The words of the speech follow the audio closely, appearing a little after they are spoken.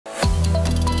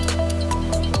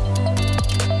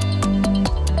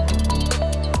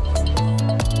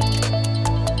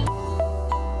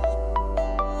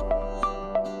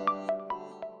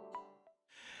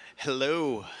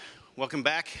welcome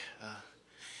back.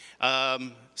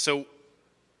 So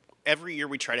every year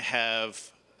we try to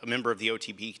have a member of the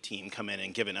OTP team come in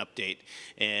and give an update.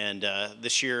 And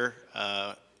this year,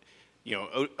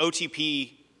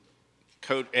 OTP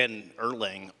code and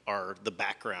Erlang are the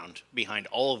background behind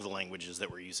all of the languages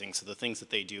that we're using. So the things that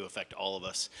they do affect all of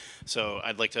us. So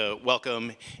I'd like to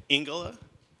welcome Ingela.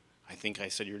 I think I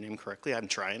said your name correctly. I'm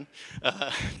trying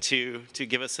to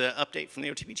give us an update from the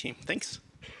OTP team. Thanks.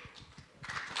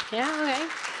 Yeah, okay.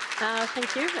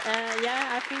 Thank you. Yeah,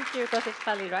 I think you got it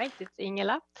fairly right. It's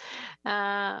Ingela.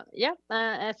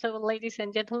 So ladies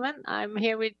and gentlemen, I'm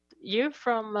here with you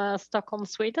from Stockholm,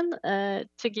 Sweden,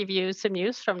 to give you some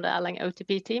news from the Erlang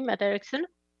OTP team at Ericsson.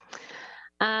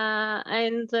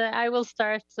 I will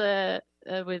start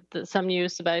with some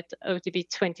news about OTP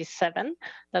 27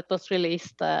 that was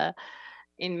released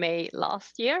in May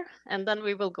last year. And then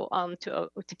we will go on to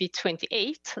OTP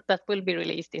 28 that will be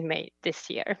released in May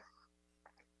this year.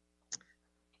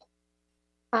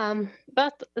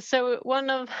 So one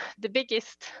of the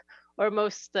biggest or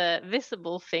most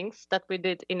visible things that we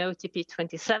did in OTP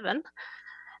 27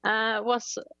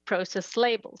 was process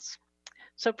labels.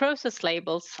 So process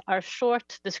labels are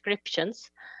short descriptions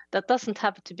that doesn't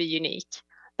have to be unique,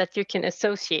 that you can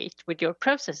associate with your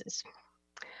processes.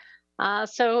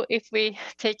 So if we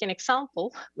take an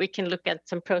example, we can look at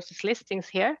some process listings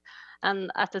here.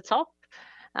 And at the top,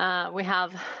 we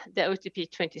have the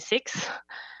OTP 26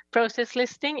 process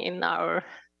listing in our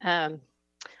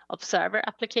observer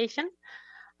application.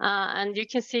 And you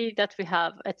can see that we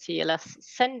have a TLS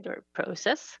sender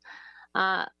process.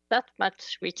 That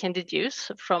much we can deduce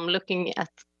from looking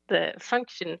at the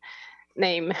function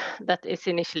name that is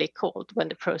initially called when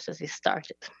the process is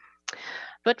started.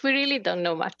 But we really don't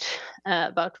know much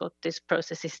about what this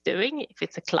process is doing, if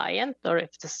it's a client or if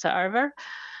it's a server,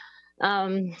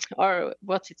 or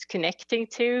what it's connecting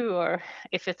to, or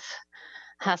if it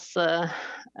has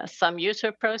some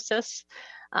user process,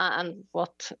 and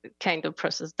what kind of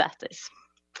process that is.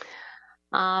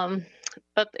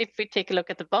 But if we take a look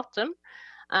at the bottom,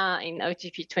 in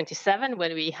OTP 27,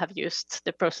 when we have used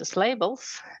the process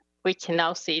labels, we can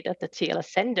now see that the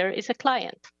TLS sender is a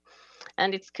client,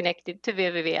 and it's connected to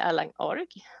www.erlang.org.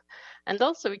 And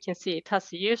also we can see it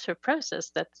has a user process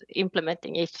that's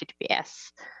implementing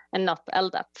HTTPS and not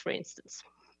LDAP, for instance.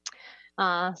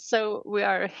 So we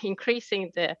are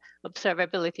increasing the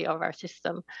observability of our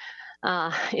system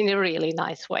in a really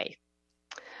nice way.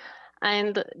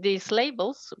 And these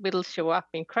labels will show up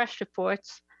in crash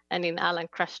reports and in Erlang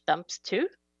crash dumps too.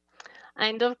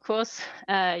 And of course,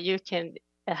 you can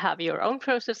have your own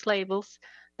process labels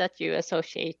that you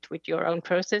associate with your own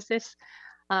processes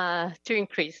to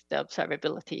increase the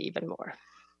observability even more.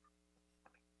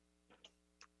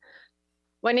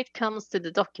 When it comes to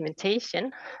the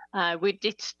documentation, we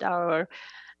ditched our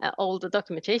old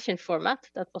documentation format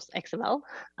that was XML,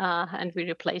 and we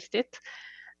replaced it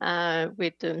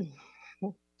with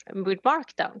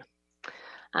Markdown.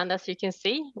 And as you can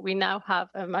see, we now have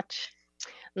a much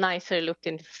nicer look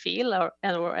and feel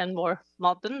and more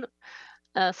modern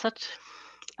of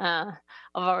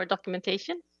our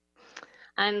documentation.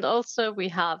 And also we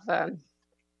have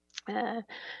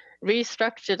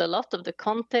restructured a lot of the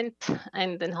content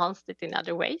and enhanced it in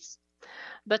other ways.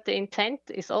 But the intent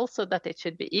is also that it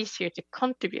should be easier to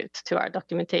contribute to our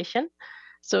documentation.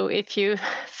 So if you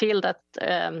feel that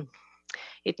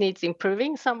it needs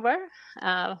improving somewhere,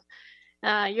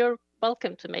 you're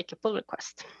welcome to make a pull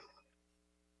request.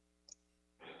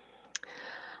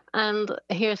 And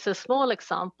here's a small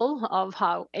example of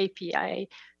how API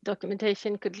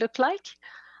documentation could look like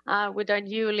with our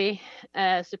newly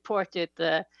supported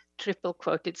triple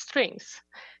quoted strings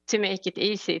to make it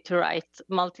easy to write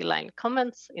multi-line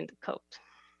comments in the code.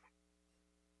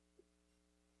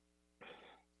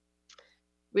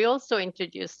 We also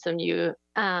introduced some new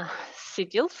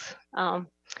sigils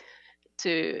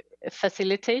to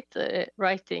facilitate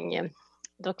writing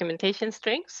documentation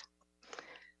strings.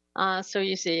 So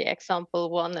you see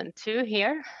example 1 and 2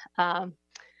 here.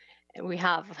 We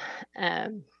have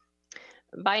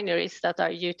binaries that are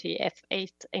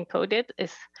UTF-8 encoded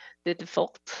is the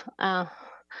default.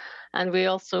 And we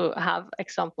also have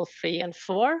example 3 and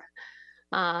 4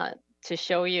 to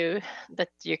show you that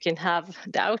you can have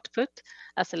the output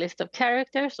as a list of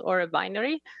characters or a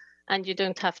binary, and you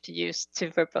don't have to use to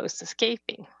verbose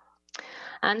escaping.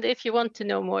 And if you want to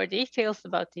know more details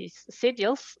about these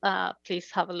sigils, please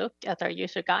have a look at our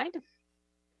user guide.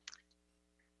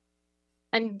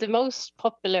 And the most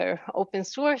popular open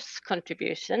source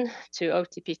contribution to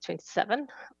OTP 27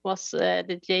 was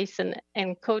the JSON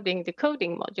encoding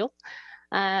decoding module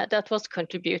that was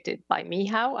contributed by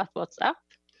Mihao at WhatsApp.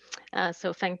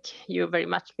 So thank you very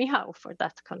much, Mihao, for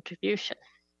that contribution.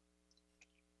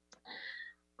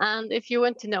 And if you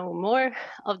want to know more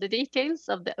of the details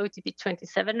of the OTP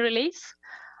 27 release,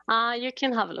 you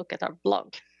can have a look at our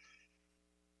blog.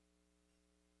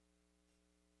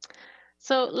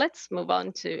 So let's move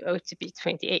on to OTP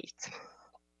 28.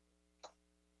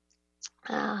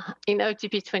 In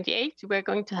OTP 28, we're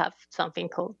going to have something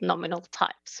called nominal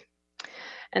types.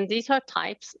 And these are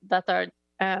types that are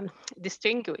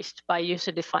distinguished by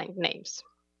user-defined names.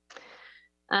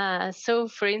 So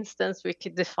for instance, we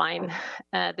could define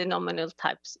the nominal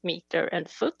types meter and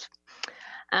foot,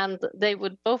 and they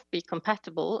would both be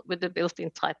compatible with the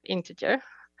built-in type integer,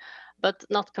 but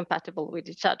not compatible with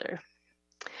each other.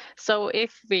 So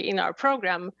if we in our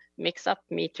program mix up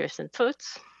meters and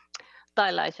foots,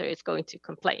 Dialyzer is going to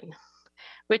complain,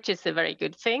 which is a very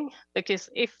good thing, because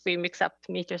if we mix up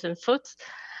meters and foots,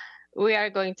 we are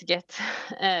going to get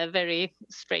very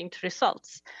strange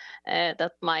results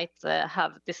that might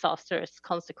have disastrous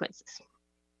consequences.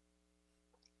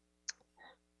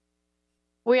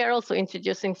 We are also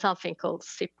introducing something called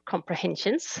SIP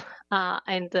comprehensions,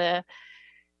 and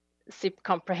SIP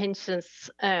comprehensions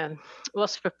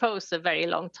was proposed a very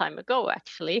long time ago,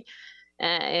 actually,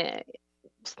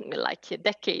 like a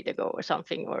decade ago or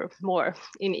something or more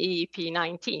in EEP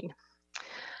 19.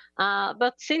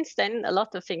 But since then, a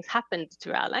lot of things happened to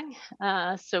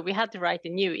Erlang, so we had to write a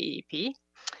new EEP.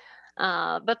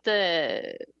 But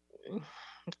the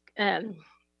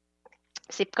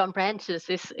SIP comprehensions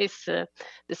is the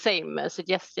same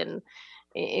suggestion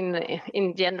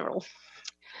in general.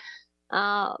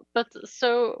 But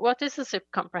so what is a SIP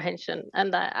comprehension?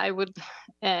 And I would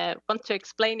want to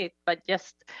explain it by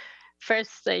just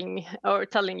first saying or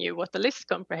telling you what a list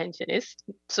comprehension is.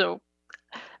 So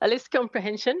a list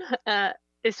comprehension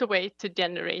is a way to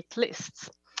generate lists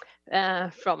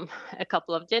from a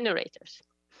couple of generators.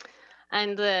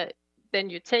 And then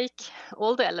you take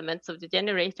all the elements of the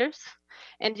generators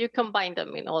and you combine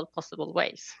them in all possible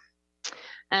ways.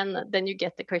 And then you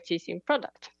get the Cartesian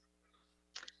product.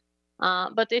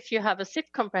 But if you have a SIP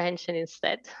comprehension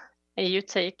instead, and you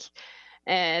take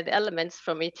the elements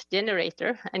from each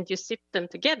generator and you zip them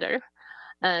together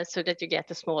so that you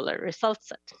get a smaller result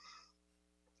set.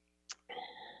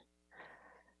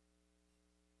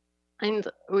 And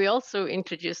we also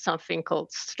introduced something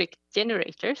called strict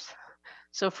generators.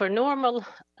 So for normal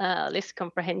list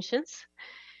comprehensions,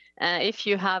 if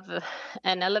you have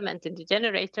an element in the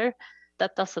generator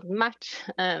that doesn't match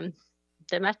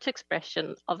the match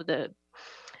expression of the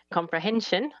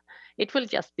comprehension, it will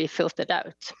just be filtered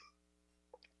out.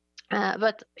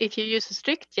 But if you use a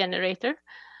strict generator,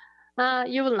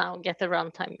 you will now get a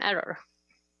runtime error.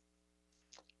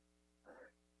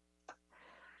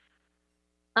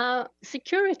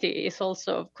 Security is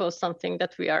also, of course, something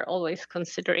that we are always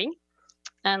considering.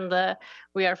 And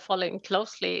we are following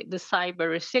closely the Cyber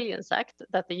Resilience Act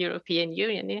that the European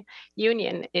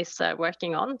Union is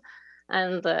working on.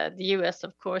 And the US,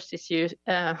 of course, is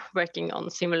working on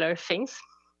similar things.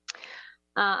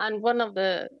 And one of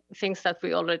the things that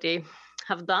we already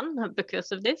have done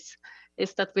because of this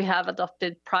is that we have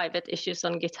adopted private issues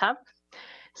on GitHub.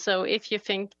 So if you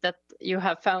think that you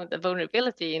have found a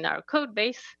vulnerability in our code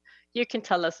base, you can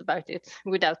tell us about it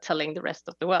without telling the rest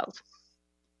of the world.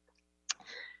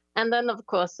 And then, of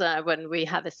course, when we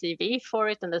have a CV for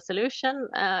it and the solution,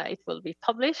 it will be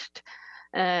published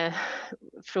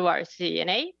through our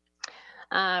CNA,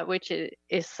 which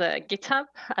is GitHub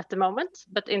at the moment.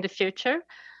 But in the future,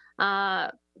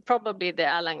 probably the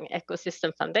Erlang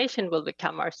Ecosystem Foundation will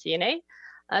become our CNA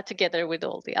together with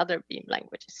all the other Beam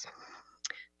languages.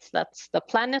 So that's the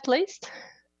plan, at least.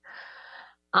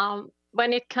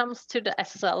 When it comes to the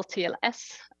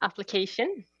SSL/TLS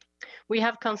application, we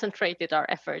have concentrated our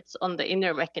efforts on the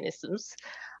inner mechanisms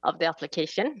of the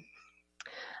application,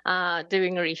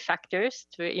 doing refactors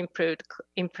to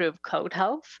improve code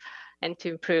health and to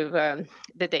improve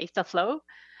the data flow,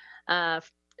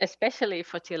 especially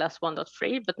for TLS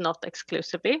 1.3, but not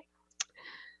exclusively.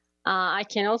 I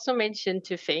can also mention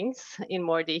two things in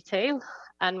more detail.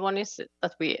 And one is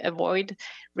that we avoid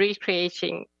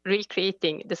recreating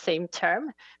the same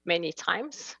term many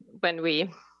times when we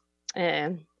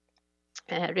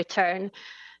return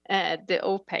the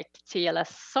OPEC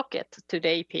TLS socket to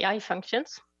the API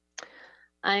functions.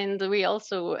 And we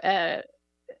also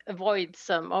avoid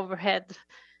some overhead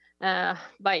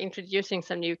by introducing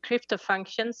some new crypto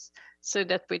functions so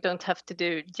that we don't have to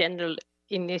do general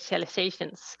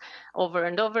initializations over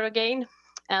and over again.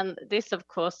 And this, of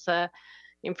course,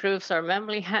 improves our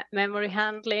memory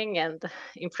handling and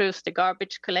improves the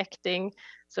garbage collecting.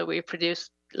 So we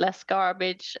produce less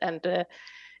garbage and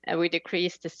we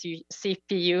decrease the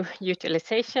CPU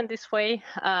utilization this way,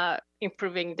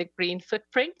 improving the green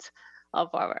footprint of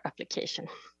our application.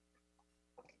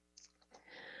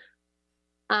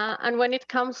 And when it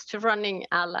comes to running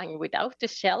Erlang without the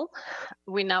shell,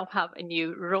 we now have a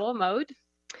new raw mode.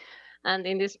 And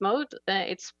in this mode,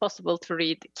 it's possible to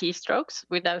read keystrokes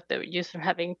without the user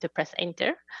having to press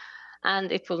enter.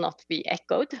 And it will not be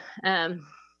echoed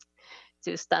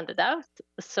to stand it out.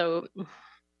 So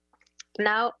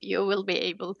now you will be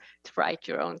able to write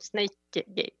your own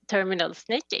terminal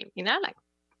snake game in Erlang.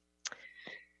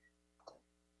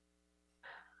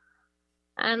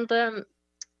 And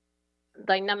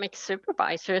dynamic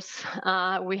supervisors,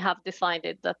 we have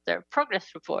decided that their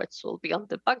progress reports will be on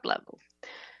the bug level.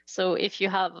 So if you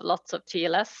have lots of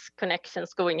TLS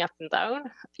connections going up and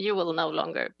down, you will no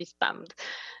longer be spammed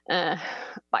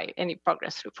by any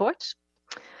progress reports.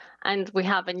 And we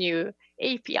have a new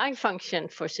API function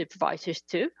for supervisors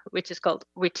too, which is called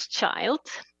which child.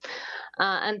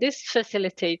 And this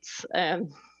facilitates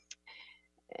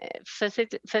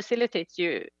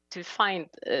you to find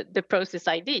the process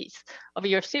IDs of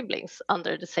your siblings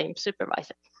under the same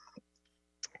supervisor.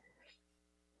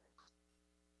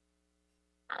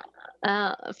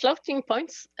 Floating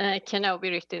points can now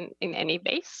be written in any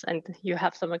base, and you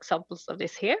have some examples of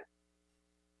this here.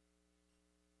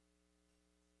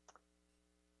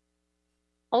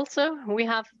 Also, we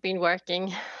have been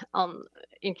working on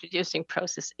introducing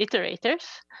process iterators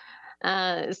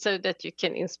so that you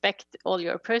can inspect all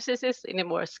your processes in a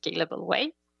more scalable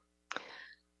way.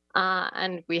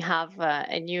 And we have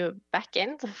a new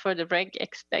backend for the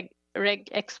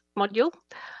regex module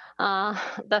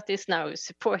that is now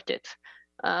supported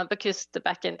because the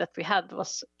backend that we had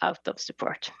was out of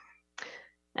support.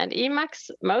 And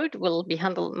Emacs mode will be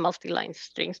handle multi-line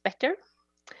strings better.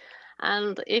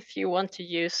 And if you want to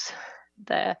use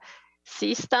the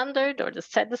C standard or the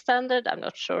Z standard, I'm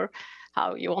not sure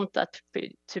how you want that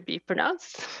to be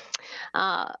pronounced,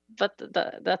 but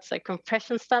that's a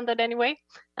compression standard anyway.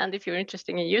 And if you're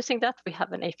interested in using that, we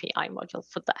have an API module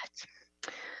for that.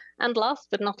 And last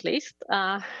but not least,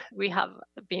 we have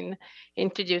been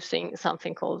introducing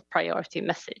something called priority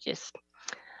messages.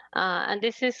 And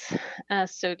this is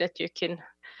so that you can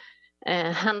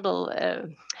handle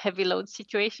heavy load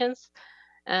situations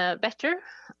better,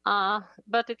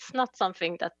 but it's not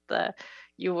something that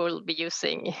you will be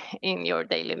using in your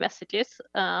daily messages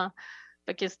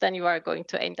because then you are going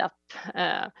to end up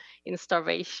in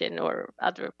starvation or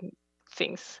other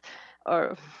things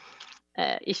or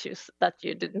issues that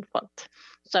you didn't want.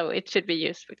 So it should be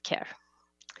used with care.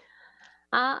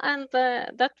 And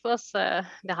that was the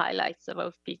highlights of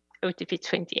OTP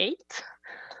 28.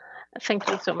 Thank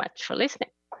you so much for listening.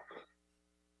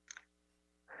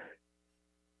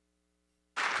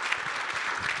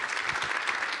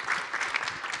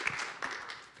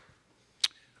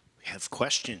 We have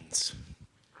questions.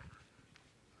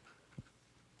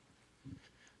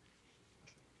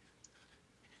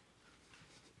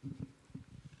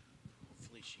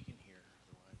 Hopefully she can hear,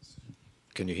 otherwise.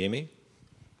 Can you hear me?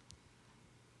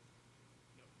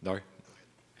 No?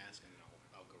 Ask and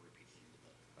I'll go repeat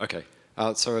it. Okay.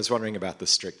 So I was wondering about the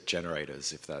strict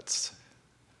generators, if that's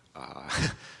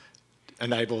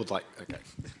enabled, like, okay.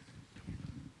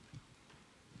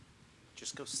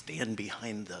 Just go stand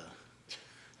behind the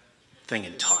thing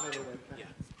and talk to him. Yeah.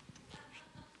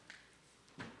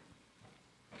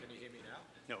 Can you hear me now?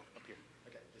 No, up here.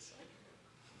 Okay, this side.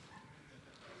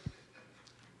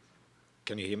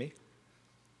 Can you hear me?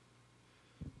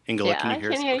 Ingela, can you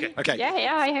hear us? Okay. Okay.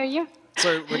 Yeah, I hear you.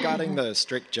 So regarding the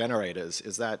strict generators,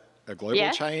 is that a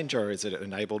global change or is it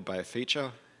enabled by a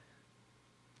feature?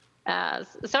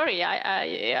 Sorry,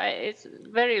 it's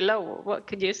very low. What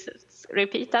could you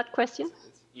repeat that question?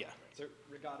 Yeah. So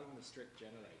regarding the strict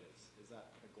generators, is that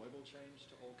a global change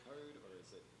to all code or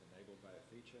is it enabled by a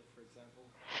feature, for example?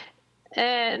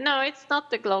 No, it's not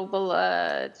the global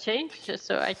change.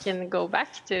 So I can go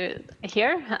back to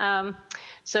here.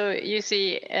 So you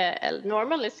see,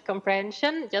 normal is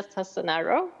comprehension, just has an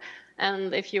arrow.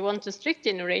 And if you want a strict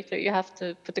generator, you have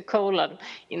to put a colon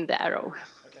in the arrow.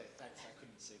 Okay, thanks. I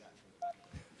couldn't see that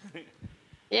from the back.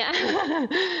 Yeah.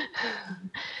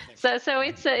 So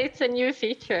it's a new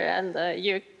feature, and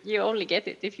you only get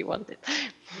it if you want it.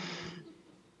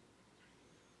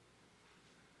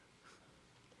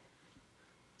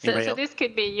 So this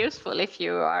could be useful if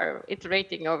you are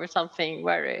iterating over something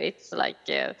where it's like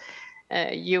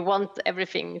you want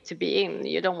everything to be in.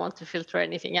 You don't want to filter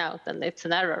anything out, and it's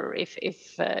an error if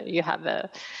you have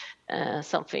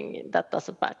something that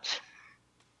doesn't match.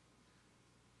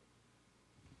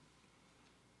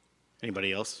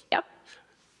 Anybody else? Yep.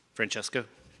 Francesca?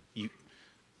 You,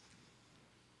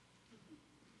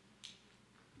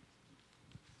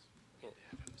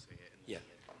 yeah.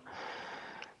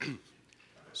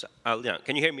 So, yeah.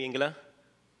 Can you hear me, Ingela?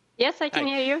 Yes, I can Hi.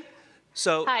 hear you.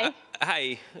 So, Hi.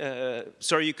 hi.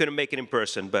 Sorry you couldn't make it in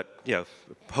person, but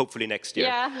hopefully next year.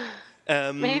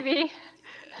 Yeah, maybe.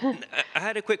 I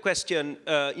had a quick question.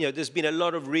 There's been a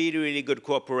lot of really, really good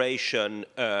cooperation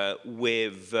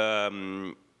with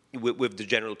the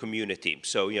general community.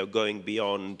 So, going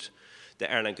beyond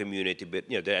the airline community, but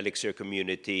the Elixir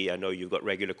community. I know you've got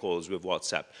regular calls with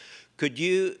WhatsApp. Could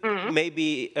you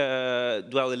maybe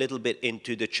dwell a little bit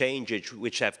into the changes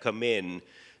which have come in,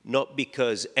 not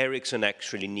because Ericsson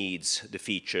actually needs the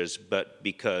features, but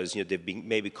because they've been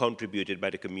maybe contributed by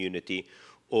the community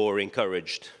or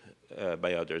encouraged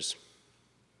by others?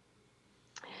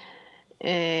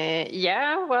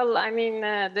 Yeah, well, I mean,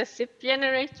 the SIP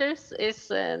generators is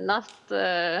not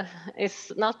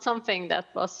something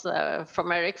that was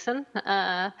from Ericsson.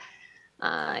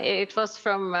 It was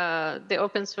from the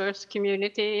open source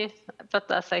community, but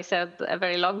as I said, a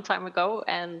very long time ago,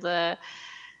 and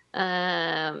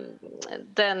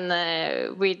then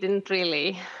we didn't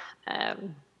really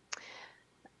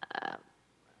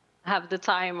have the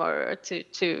time or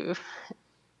to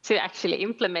actually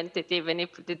implement it, even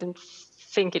if we didn't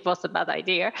think it was a bad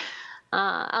idea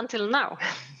until now.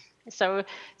 So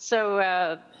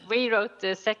we wrote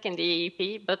the second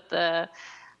EEP, but that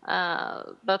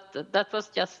was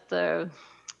just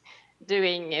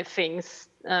doing things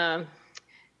to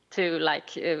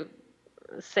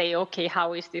say, okay,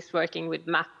 how is this working with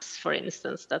maps, for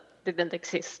instance, that didn't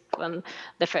exist when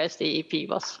the first EEP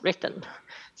was written.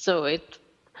 So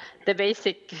the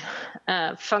basic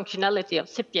functionality of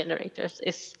SIP generators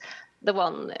is the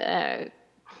one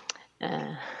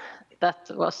that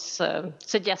was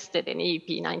suggested in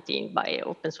EEP 19 by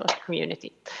open source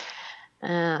community.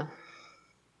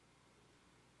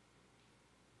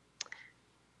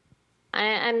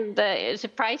 And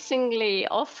surprisingly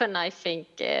often, I think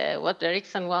what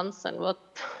Ericsson wants and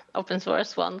what open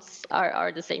source wants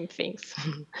are the same things.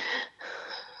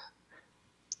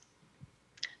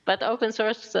 But open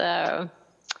source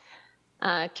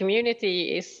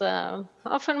community is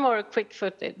often more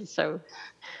quick-footed, so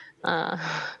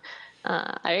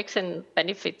Ericsson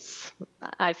benefits,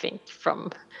 I think,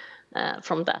 from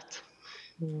that.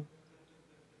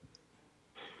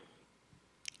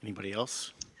 anybody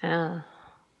else? Uh,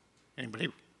 Anybody?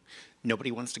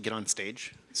 Nobody wants to get on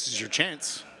stage? This is your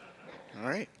chance. All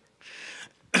right.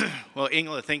 Well,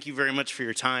 Ingela, thank you very much for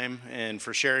your time and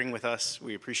for sharing with us.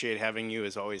 We appreciate having you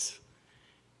as always.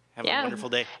 Have a wonderful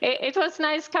day. It was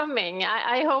nice coming.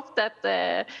 I hope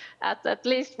that at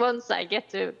least once I get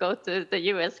to go to the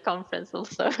US conference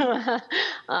also.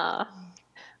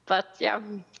 But yeah,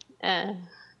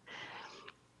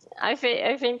 I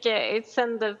think it's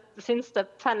since the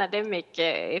pandemic,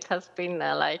 it has been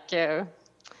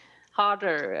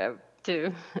harder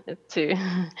to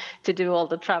to do all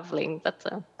the traveling. But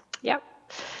yeah,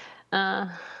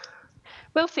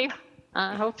 we'll see.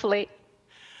 Hopefully.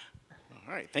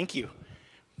 All right, thank you.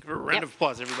 Give a round of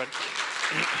applause, everybody.